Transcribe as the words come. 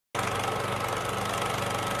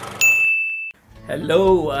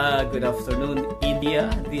Hello, good afternoon,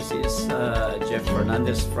 India. This is Jeff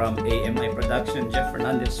Fernandez from AMI Production, Jeff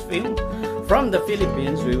Fernandez Film. From the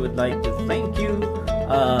Philippines, we would like to thank you,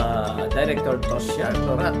 Director Toshar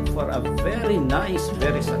Torat, for a very nice,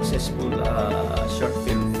 very successful short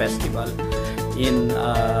film festival in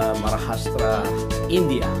Marahashtra,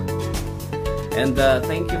 India. And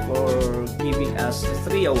thank you for giving us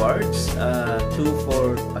 3 awards, 2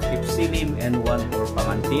 for Takip Silim and 1 for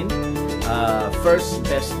Pangantin. First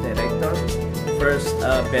Best Director, first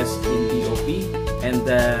Best in DOP, and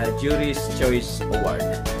the Jury's Choice Award.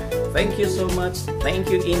 Thank you so much. Thank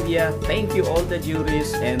you, India. Thank you all the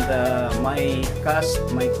juries, and my cast,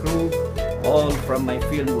 my crew, all from my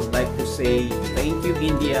film would like to say thank you,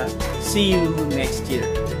 India. See you next year.